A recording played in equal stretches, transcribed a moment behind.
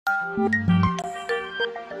How's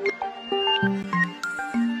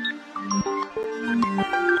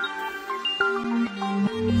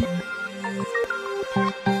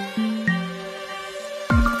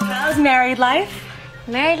married life?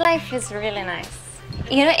 Married life is really nice.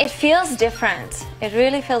 You know, it feels different. It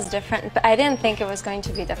really feels different. But I didn't think it was going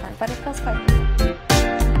to be different, but it feels quite good.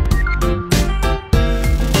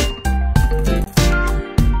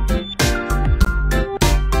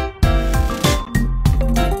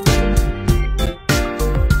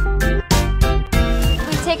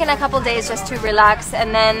 We've taken a couple days just to relax,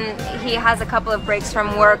 and then he has a couple of breaks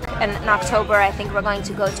from work, and in October I think we're going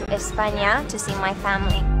to go to España to see my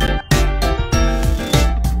family.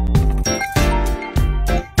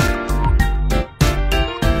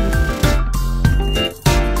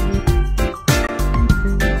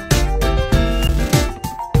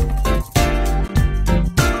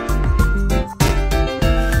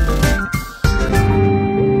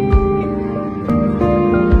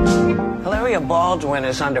 Hilaria Baldwin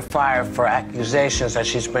is under fire for accusations that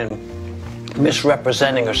she's been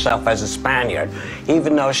misrepresenting herself as a Spaniard,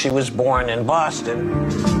 even though she was born in Boston.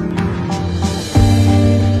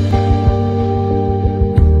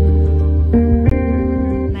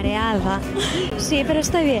 Mareada. Sí, pero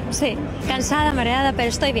estoy bien, sí. Cansada, mareada, pero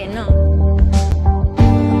estoy bien, ¿no?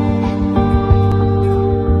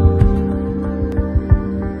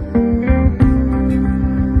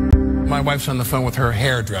 My wife's on the phone with her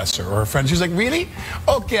hairdresser or her friend. She's like, really?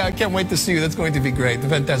 Okay, I can't wait to see you. That's going to be great.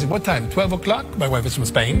 Fantastic. What time? 12 o'clock? My wife is from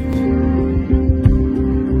Spain.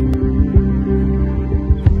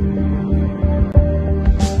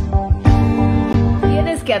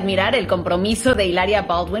 Tienes que admirar el compromiso de Hilaria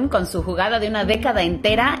Baldwin con su jugada de una década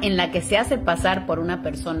entera en la que se hace pasar por una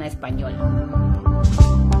persona española.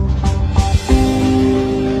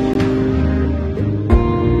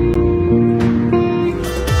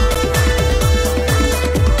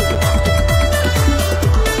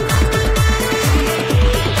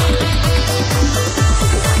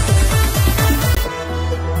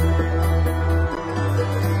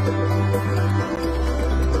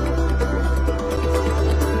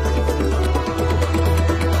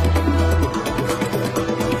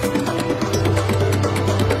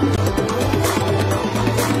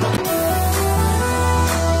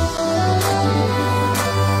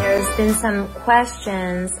 Been some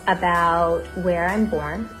questions about where I'm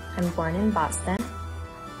born. I'm born in Boston.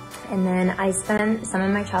 And then I spent some of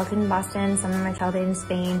my childhood in Boston, some of my childhood in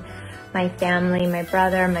Spain. My family, my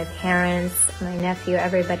brother, my parents, my nephew,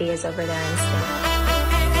 everybody is over there in Spain.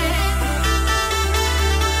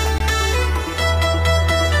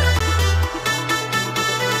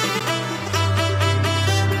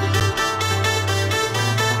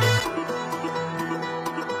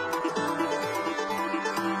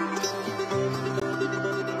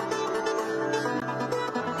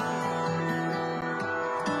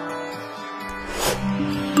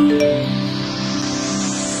 Thank you.